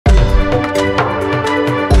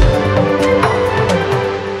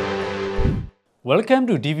Welcome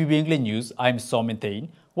to DVB English News. I'm Pa-Thone-Lone.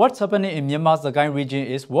 What's happening in Myanmar's Sagaing region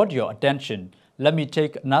is worth your attention. Let me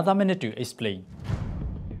take another minute to explain.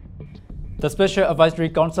 The Special Advisory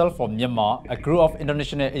Council for Myanmar, a group of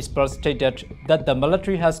international experts, stated that the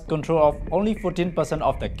military has control of only 14%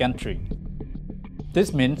 of the country.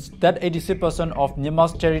 This means that 86% of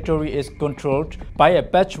Myanmar's territory is controlled by a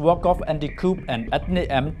patchwork of anti-coup and ethnic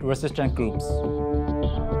armed resistance groups.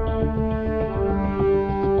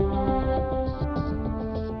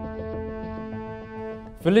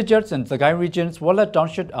 Villages in the Sagaing region's Wetlet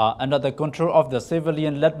Township are under the control of the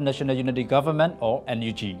civilian-led National Unity Government or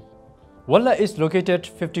NUG. Wetlet is located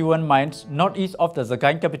 51 miles northeast of the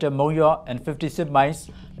Sagaing capital Moyo and 56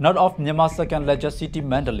 miles north of Myanmar's second largest city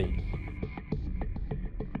Mandalay.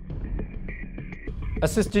 A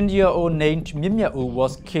 16-year-old named Mimyau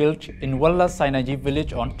was killed in Wetlet Sainaji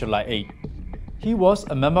village on July 8. He was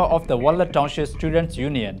a member of the Wetlet Township Students'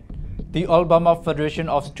 Union. The All Burma Federation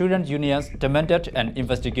of Student Unions demanded an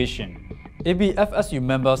investigation. ABFSU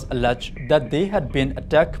members alleged that they had been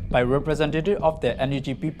attacked by representatives of the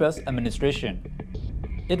NUG People's Administration.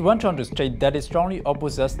 It went on to state that it strongly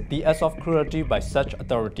opposes the acts of cruelty by such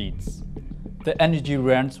authorities. The NUG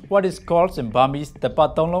runs what is called in Burmese the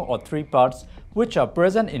Pa-Thone-Lone or three parts, which are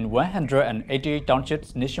present in 188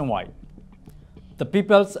 townships nationwide. The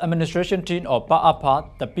People's Administration Team or pa-kha-pa,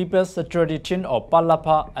 the People's Security Team or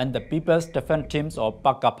pa-kha-pa, and the People's Defense Teams or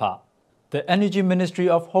pa-kha-pa. The NUG Ministry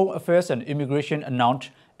of Home Affairs and Immigration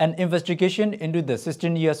announced an investigation into the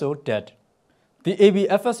 16-year-old death. The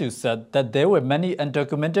ABFSU said that there were many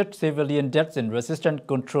undocumented civilian deaths in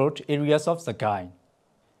resistance-controlled areas of Sagaing.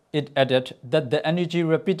 It added that the NUG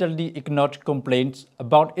repeatedly ignored complaints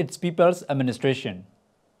about its People's Administration.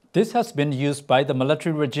 This has been used by the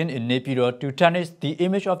military regime in Naypyidaw to tarnish the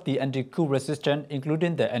image of the anti-coup resistance,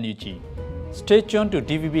 including the NUG. Stay tuned to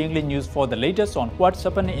DVB English News for the latest on what's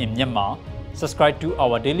happening in Myanmar. Subscribe to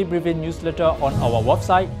our daily briefing newsletter on our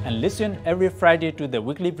website and listen every Friday to the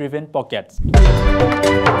weekly briefing podcasts.